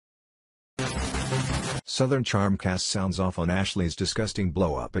Southern Charm cast sounds off on Ashley's disgusting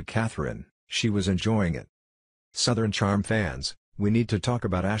blow-up at Kathryn. She was enjoying it. Southern Charm fans, we need to talk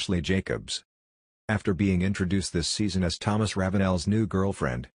about Ashley Jacobs. After being introduced this season as Thomas Ravenel's new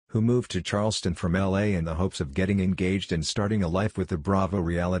girlfriend, who moved to Charleston from LA in the hopes of getting engaged and starting a life with the Bravo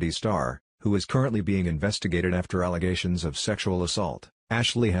reality star, who is currently being investigated after allegations of sexual assault,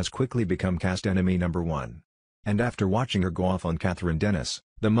 Ashley has quickly become cast enemy number one. And after watching her go off on Kathryn Dennis,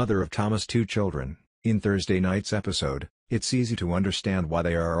 the mother of Thomas' 2 children, in Thursday night's episode, it's easy to understand why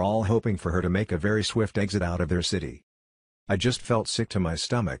they are all hoping for her to make a very swift exit out of their city. "I just felt sick to my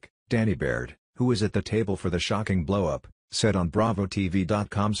stomach," Danni Baird, who was at the table for the shocking blow-up, said on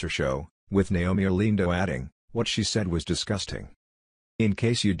BravoTV.com's Her Show, with Naomie Olindo adding, "What she said was disgusting. In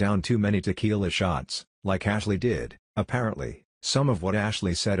case you down too many tequila shots, like Ashley did." Apparently, some of what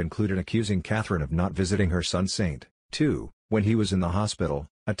Ashley said included accusing Kathryn of not visiting her son Saint, too, when he was in the hospital,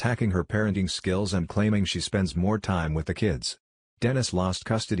 attacking her parenting skills and claiming she spends more time with the kids. Dennis lost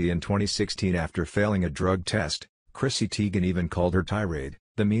custody in 2016 after failing a drug test. Chrissy Teigen even called her tirade,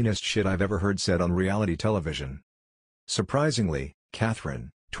 "the meanest shit I've ever heard said on reality television." Surprisingly, Kathryn,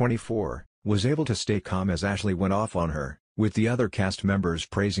 24, was able to stay calm as Ashley went off on her, with the other cast members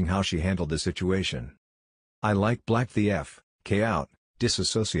praising how she handled the situation. "I blacked the F.K. out,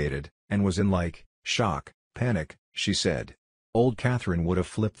 disassociated, and was in shock, panic," she said. Old Kathryn would have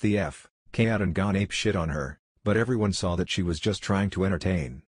flipped the F.K. out and gone ape shit on her, but everyone saw that she was just trying to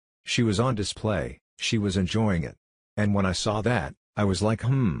entertain. She was on display, she was enjoying it. And when I saw that, I was like,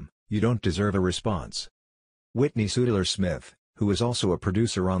 you don't deserve a response. Whitney Sudler-Smith, who is also a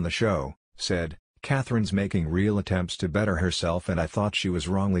producer on the show, said, "Kathryn's making real attempts to better herself and I thought she was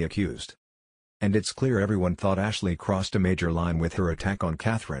wrongly accused." And it's clear everyone thought Ashley crossed a major line with her attack on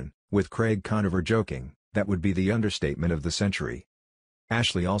Kathryn, with Craig Conover joking, "That would be the understatement of the century."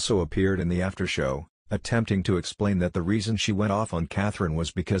 Ashley also appeared in the after show, attempting to explain that the reason she went off on Kathryn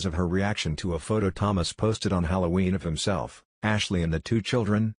was because of her reaction to a photo Thomas posted on Halloween of himself, Ashley and the 2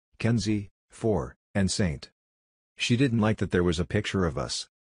 children, Kenzie, 4, and Saint. "She didn't like that there was a picture of us.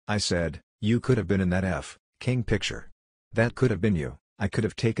 I said, you could have been in that King picture. That could have been you, I could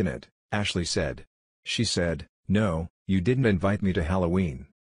have taken it," Ashley said. She said, "No, you didn't invite me to Halloween.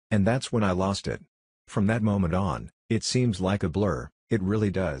 And that's when I lost it. From that moment on, it seems like a blur, it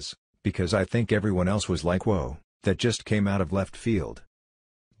really does, because I think everyone else was like, whoa, that just came out of left field."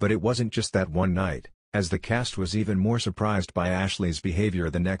 But it wasn't just that one night, as the cast was even more surprised by Ashley's behavior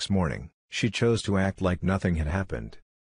the next morning. She chose to act like nothing had happened.